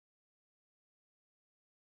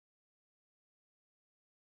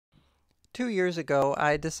2 years ago,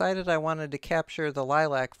 I decided I wanted to capture the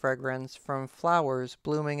lilac fragrance from flowers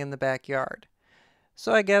blooming in the backyard.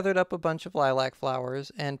 So I gathered up a bunch of lilac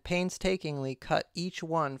flowers and painstakingly cut each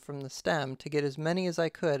one from the stem to get as many as I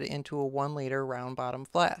could into a 1-liter round bottom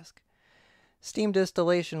flask. Steam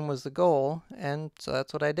distillation was the goal, and so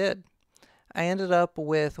that's what I did. I ended up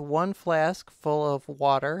with one flask full of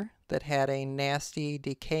water that had a nasty,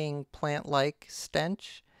 decaying plant-like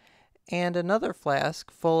stench, and another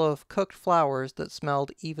flask full of cooked flowers that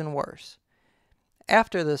smelled even worse.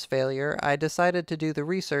 After this failure, I decided to do the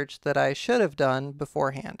research that I should have done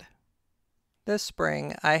beforehand. This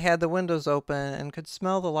spring, I had the windows open and could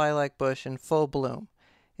smell the lilac bush in full bloom.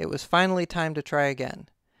 It was finally time to try again.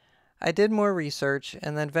 I did more research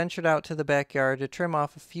and then ventured out to the backyard to trim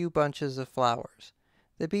off a few bunches of flowers.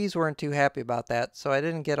 The bees weren't too happy about that, so I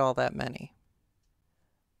didn't get all that many.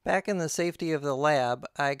 Back in the safety of the lab,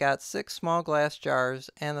 I got 6 small glass jars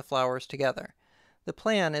and the flowers together. The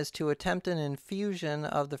plan is to attempt an infusion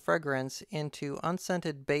of the fragrance into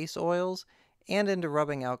unscented base oils and into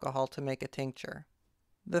rubbing alcohol to make a tincture.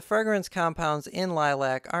 The fragrance compounds in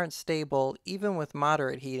lilac aren't stable even with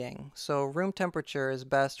moderate heating, so room temperature is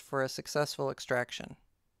best for a successful extraction.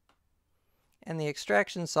 And the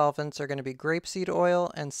extraction solvents are going to be grapeseed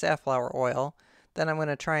oil and safflower oil. Then I'm going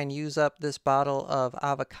to try and use up this bottle of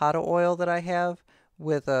avocado oil that I have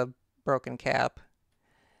with a broken cap.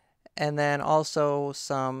 And then also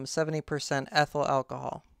some 70% ethyl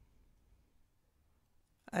alcohol.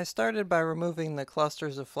 I started by removing the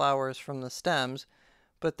clusters of flowers from the stems,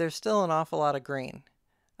 but there's still an awful lot of green.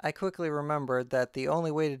 I quickly remembered that the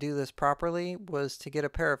only way to do this properly was to get a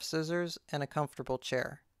pair of scissors and a comfortable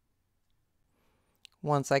chair.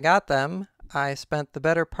 Once I got them, I spent the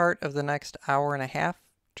better part of the next hour and a half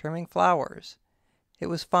trimming flowers. It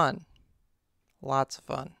was fun. Lots of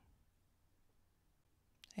fun.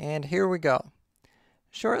 And here we go.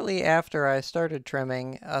 Shortly after I started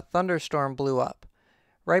trimming, a thunderstorm blew up.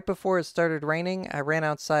 Right before it started raining, I ran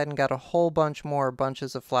outside and got a whole bunch more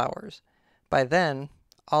bunches of flowers. By then,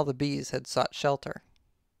 all the bees had sought shelter.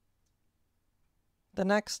 The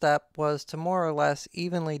next step was to more or less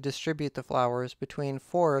evenly distribute the flowers between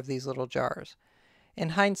 4 of these little jars. In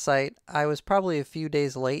hindsight, I was probably a few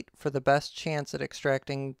days late for the best chance at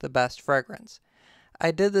extracting the best fragrance.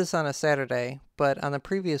 I did this on a Saturday, but on the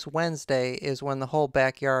previous Wednesday is when the whole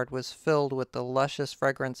backyard was filled with the luscious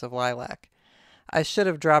fragrance of lilac. I should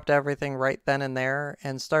have dropped everything right then and there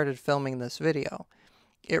and started filming this video.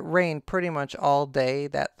 It rained pretty much all day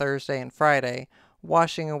that Thursday and Friday,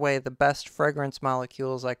 washing away the best fragrance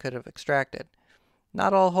molecules I could have extracted.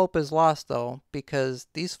 Not all hope is lost though, because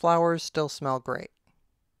these flowers still smell great.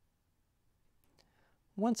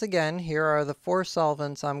 Once again, here are the 4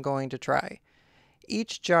 solvents I'm going to try.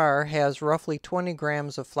 Each jar has roughly 20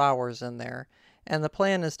 grams of flowers in there, and the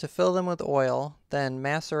plan is to fill them with oil, then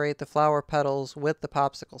macerate the flower petals with the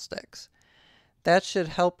popsicle sticks. That should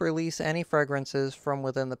help release any fragrances from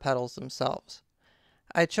within the petals themselves.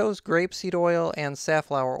 I chose grapeseed oil and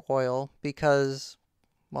safflower oil because,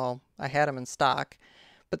 well, I had them in stock,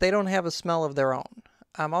 but they don't have a smell of their own.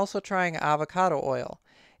 I'm also trying avocado oil.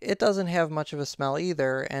 It doesn't have much of a smell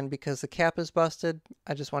either, and because the cap is busted,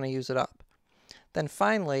 I just want to use it up. Then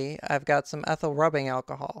finally, I've got some ethyl rubbing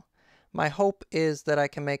alcohol. My hope is that I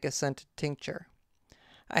can make a scented tincture.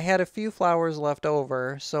 I had a few flowers left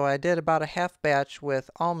over, so I did about a half batch with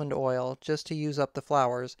almond oil just to use up the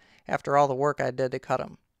flowers after all the work I did to cut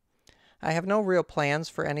them. I have no real plans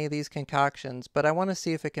for any of these concoctions, but I want to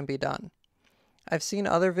see if it can be done. I've seen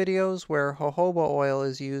other videos where jojoba oil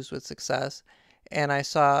is used with success, and I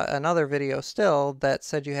saw another video still that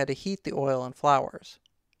said you had to heat the oil and flowers.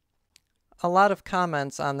 A lot of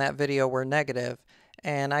comments on that video were negative,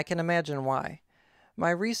 and I can imagine why. My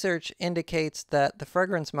research indicates that the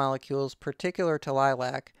fragrance molecules particular to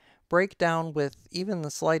lilac break down with even the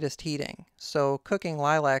slightest heating, so cooking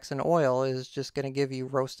lilacs in oil is just going to give you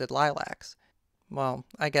roasted lilacs. Well,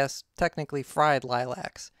 I guess technically fried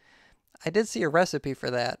lilacs. I did see a recipe for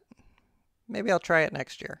that. Maybe I'll try it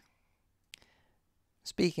next year.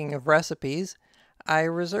 Speaking of recipes, I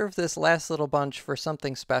reserved this last little bunch for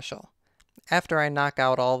something special. After I knock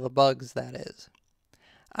out all the bugs, that is.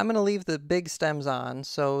 I'm going to leave the big stems on,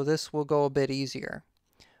 so this will go a bit easier.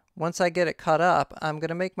 Once I get it cut up, I'm going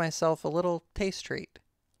to make myself a little taste treat.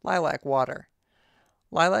 Lilac water.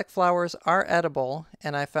 Lilac flowers are edible,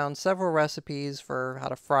 and I found several recipes for how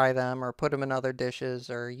to fry them or put them in other dishes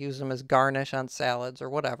or use them as garnish on salads or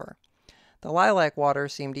whatever. The lilac water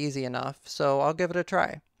seemed easy enough, so I'll give it a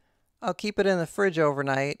try. I'll keep it in the fridge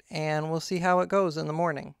overnight, and we'll see how it goes in the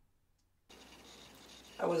morning.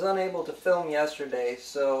 I was unable to film yesterday,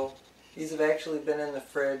 so These have actually been in the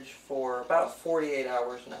fridge for about 48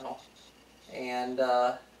 hours now. And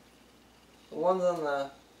the ones on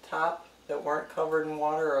the top that weren't covered in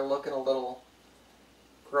water are looking a little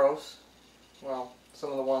gross. Well,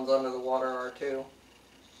 some of the ones under the water are too.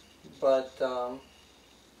 But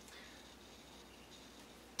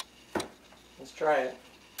let's try it.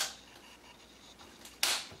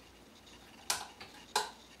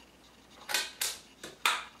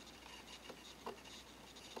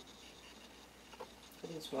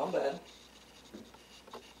 Doesn't smell bad.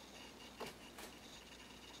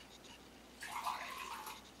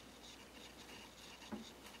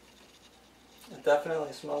 It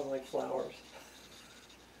definitely smells like flowers.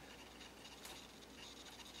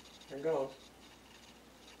 Here goes.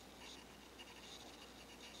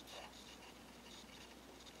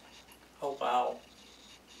 Oh wow.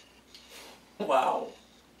 Wow.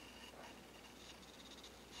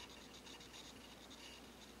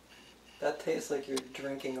 That tastes like you're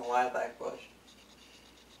drinking a lilac bush.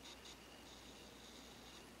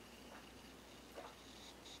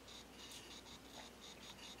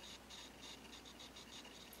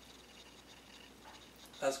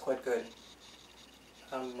 That's quite good.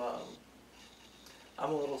 I'm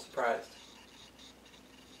a little surprised.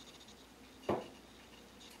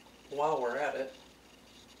 While we're at it,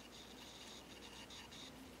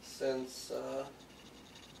 since let's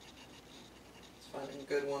find a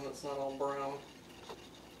good one that's not all brown.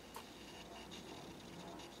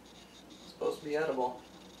 It's supposed to be edible.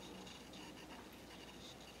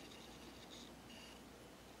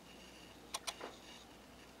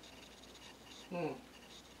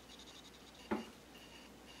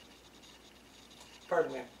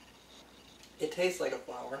 Pardon me. It tastes like a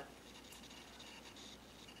flower,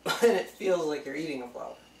 and it feels like you're eating a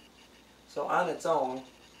flower. So on its own,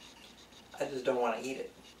 I just don't want to eat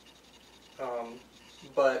it.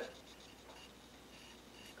 But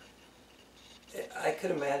I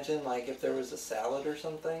could imagine, like, if there was a salad or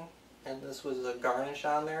something, and this was a garnish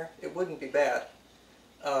on there, it wouldn't be bad.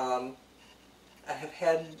 I have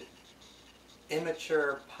had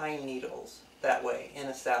immature pine needles that way in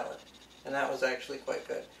a salad, and that was actually quite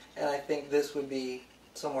good. And I think this would be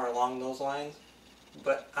somewhere along those lines,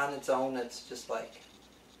 but on its own it's just like,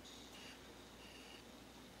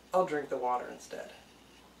 I'll drink the water instead.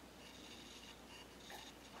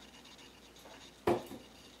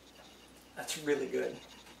 That's really good.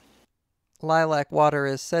 Lilac water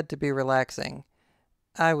is said to be relaxing.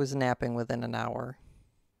 I was napping within an hour.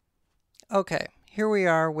 Okay, here we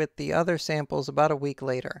are with the other samples about a week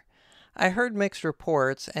later. I heard mixed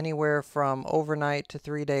reports, anywhere from overnight to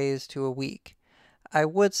 3 days to a week. I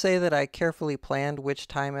would say that I carefully planned which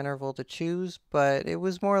time interval to choose, but it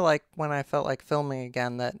was more like when I felt like filming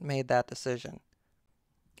again that made that decision.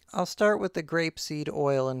 I'll start with the grapeseed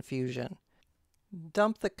oil infusion.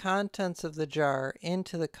 Dump the contents of the jar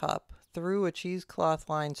into the cup through a cheesecloth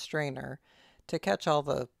lined strainer to catch all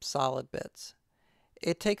the solid bits.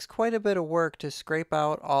 It takes quite a bit of work to scrape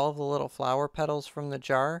out all of the little flower petals from the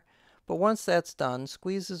jar, but once that's done,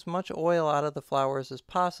 squeeze as much oil out of the flowers as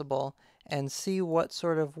possible and see what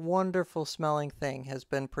sort of wonderful smelling thing has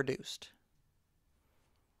been produced.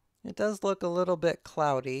 It does look a little bit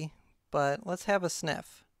cloudy, but let's have a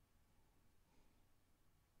sniff.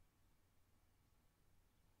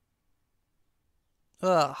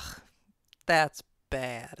 Ugh, that's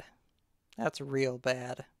bad. That's real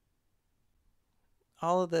bad.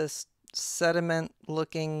 All of this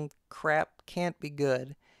sediment-looking crap can't be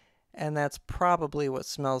good, and that's probably what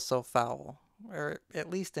smells so foul, or at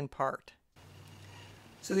least in part.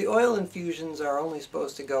 So the oil infusions are only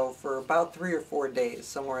supposed to go for about 3 or 4 days,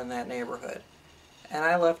 somewhere in that neighborhood, and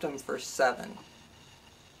I left them for 7.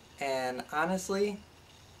 And honestly,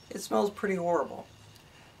 it smells pretty horrible.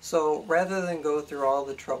 So rather than go through all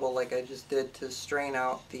the trouble like I just did to strain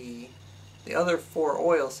out the other 4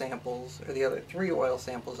 oil samples, or the other 3 oil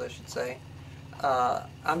samples I should say,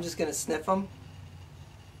 I'm just going to sniff them,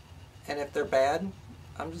 and if they're bad,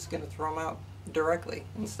 I'm just going to throw them out directly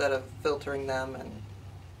instead of filtering them and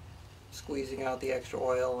squeezing out the extra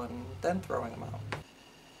oil and then throwing them out.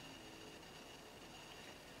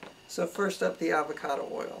 So first up, the avocado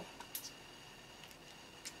oil.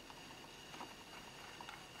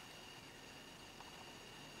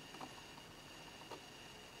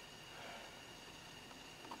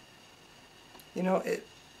 You know,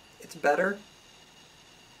 it's better.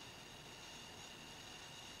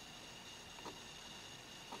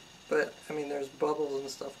 But, I mean, there's bubbles and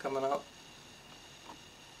stuff coming up.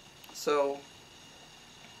 So,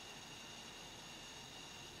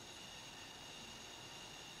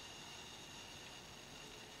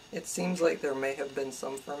 It seems like there may have been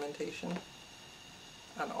some fermentation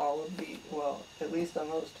on all of the, well, at least on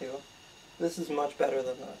those two. This is much better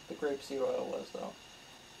than the grapeseed oil was, though.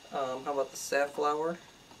 How about the safflower?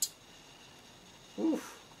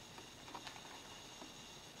 Oof.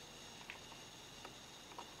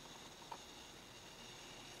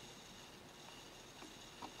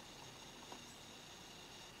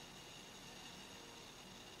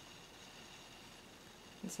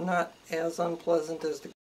 It's not as unpleasant as the...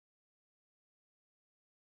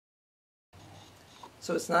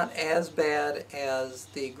 So it's not as bad as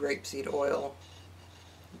the grapeseed oil,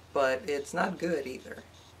 but it's not good either.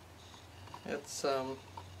 It's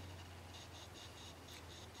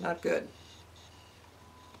not good.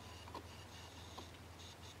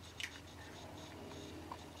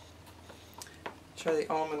 Try the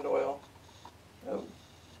almond oil. Oh.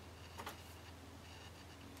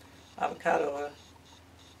 Avocado oil.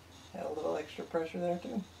 Had a little extra pressure there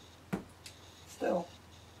too. Still.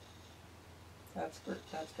 That's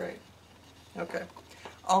great. Okay.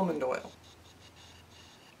 Almond oil.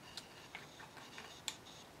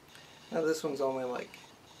 Now this one's only like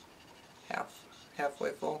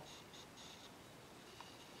halfway full.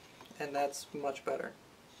 And that's much better.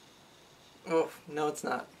 Oh, no it's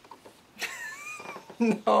not.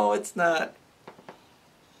 No, it's not.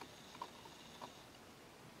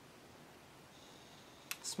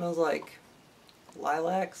 It smells like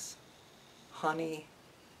lilacs, honey,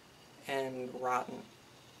 and rotten.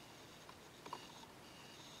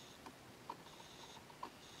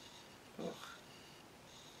 Ugh.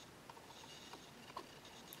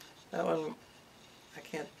 That one, I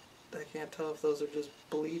can't tell if those are just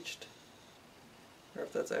bleached or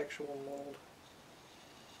if that's actual mold.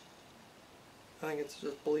 I think it's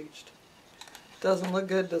just bleached. Doesn't look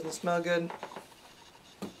good, doesn't smell good.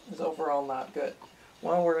 It's overall not good.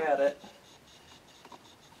 While we're at it,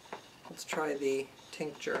 let's try the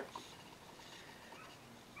tincture.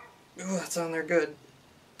 Ooh, that's on there good.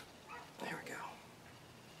 There we go.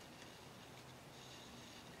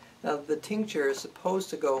 Now the tincture is supposed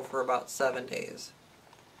to go for about 7 days.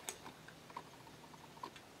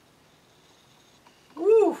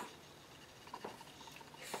 Woo!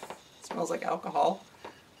 It smells like alcohol.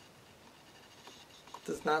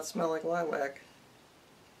 Does not smell like lilac.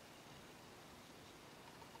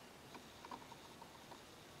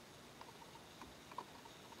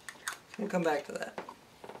 We'll come back to that.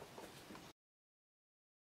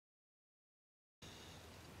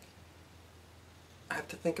 I have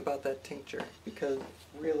to think about that tincture because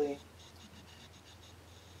really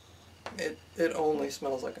it only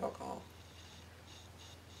smells like alcohol.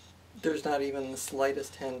 There's not even the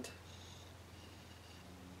slightest hint.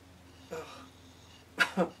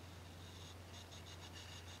 Ugh.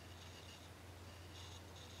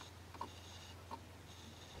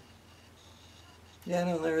 Yeah,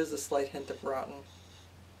 no, there is a slight hint of rotten.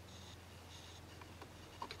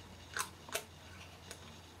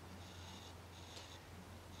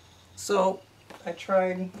 So, I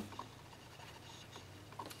tried...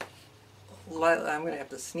 I'm going to have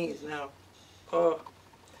to sneeze now. Oh.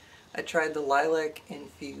 I tried the lilac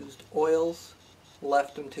infused oils,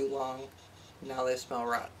 left them too long, now they smell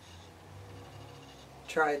rotten.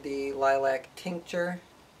 Tried the lilac tincture,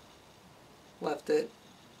 left it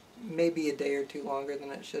maybe a day or two longer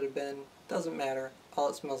than it should have been. Doesn't matter, all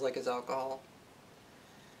it smells like is alcohol.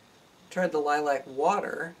 Tried the lilac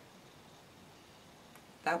water,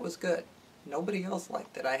 that was good. Nobody else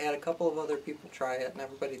liked it. I had a couple of other people try it and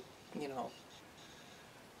everybody, you know,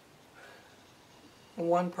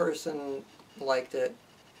 one person liked it,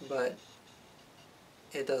 but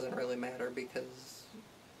it doesn't really matter because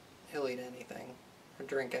he'll eat anything or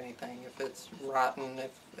drink anything. If it's rotten,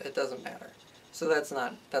 if it doesn't matter. So that's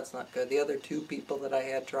not good. The other two people that I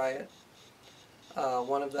had try it,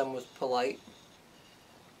 one of them was polite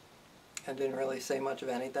and didn't really say much of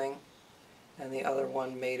anything, and the other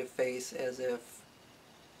one made a face as if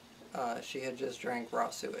she had just drank raw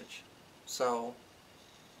sewage. So,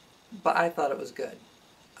 but I thought it was good.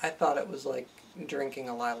 I thought it was like drinking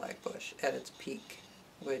a lilac bush at its peak,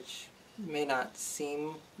 which may not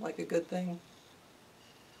seem like a good thing,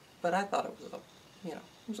 but I thought it was, you know,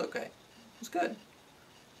 it was okay. It was good.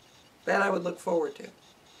 That I would look forward to.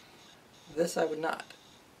 This I would not.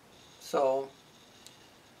 So,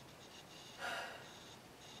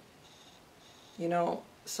 you know,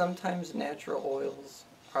 sometimes natural oils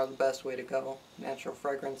are the best way to go. Natural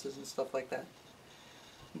fragrances and stuff like that.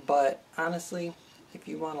 But honestly, if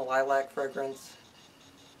you want a lilac fragrance,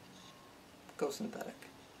 go synthetic.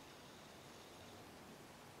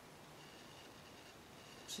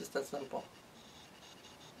 It's just that simple.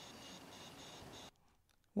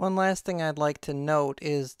 One last thing I'd like to note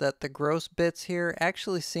is that the gross bits here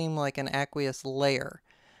actually seem like an aqueous layer.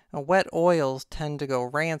 Now, wet oils tend to go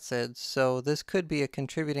rancid, so this could be a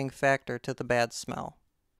contributing factor to the bad smell.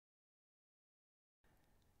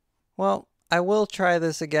 Well, I will try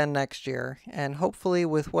this again next year, and hopefully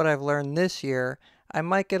with what I've learned this year, I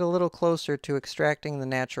might get a little closer to extracting the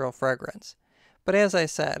natural fragrance. But as I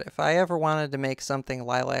said, if I ever wanted to make something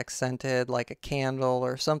lilac scented, like a candle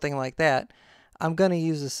or something like that, I'm going to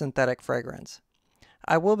use a synthetic fragrance.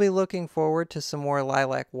 I will be looking forward to some more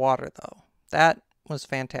lilac water though. That was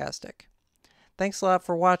fantastic. Thanks a lot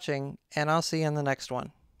for watching, and I'll see you in the next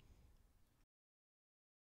one.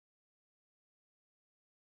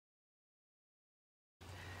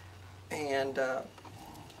 And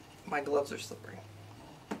my gloves are slippery.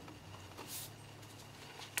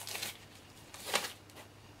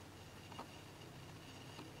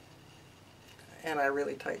 And I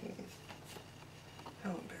really tighten these. How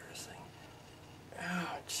embarrassing.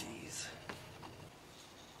 Oh, jeez.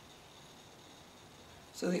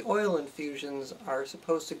 So the oil infusions are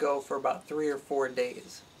supposed to go for about 3 or 4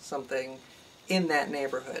 days. Something in that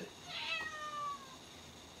neighborhood.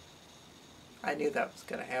 I knew that was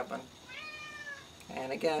going to happen.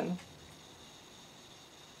 And again,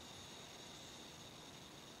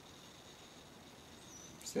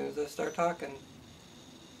 as soon as I start talking.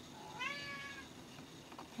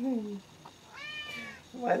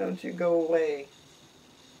 Why don't you go away?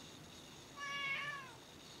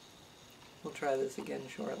 We'll try this again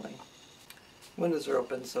shortly. Windows are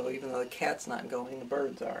open, so even though the cat's not going, the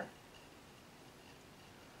birds are.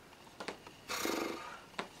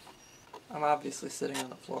 I'm obviously sitting on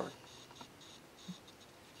the floor.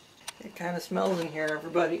 It kind of smells in here,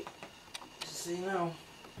 everybody. Just so you know.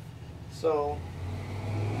 So,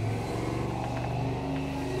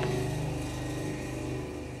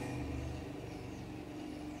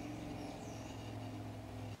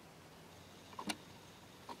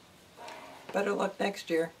 better luck next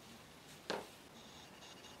year.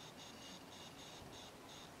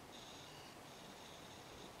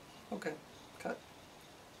 Okay, cut.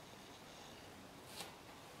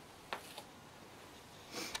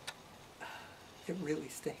 It really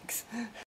stinks.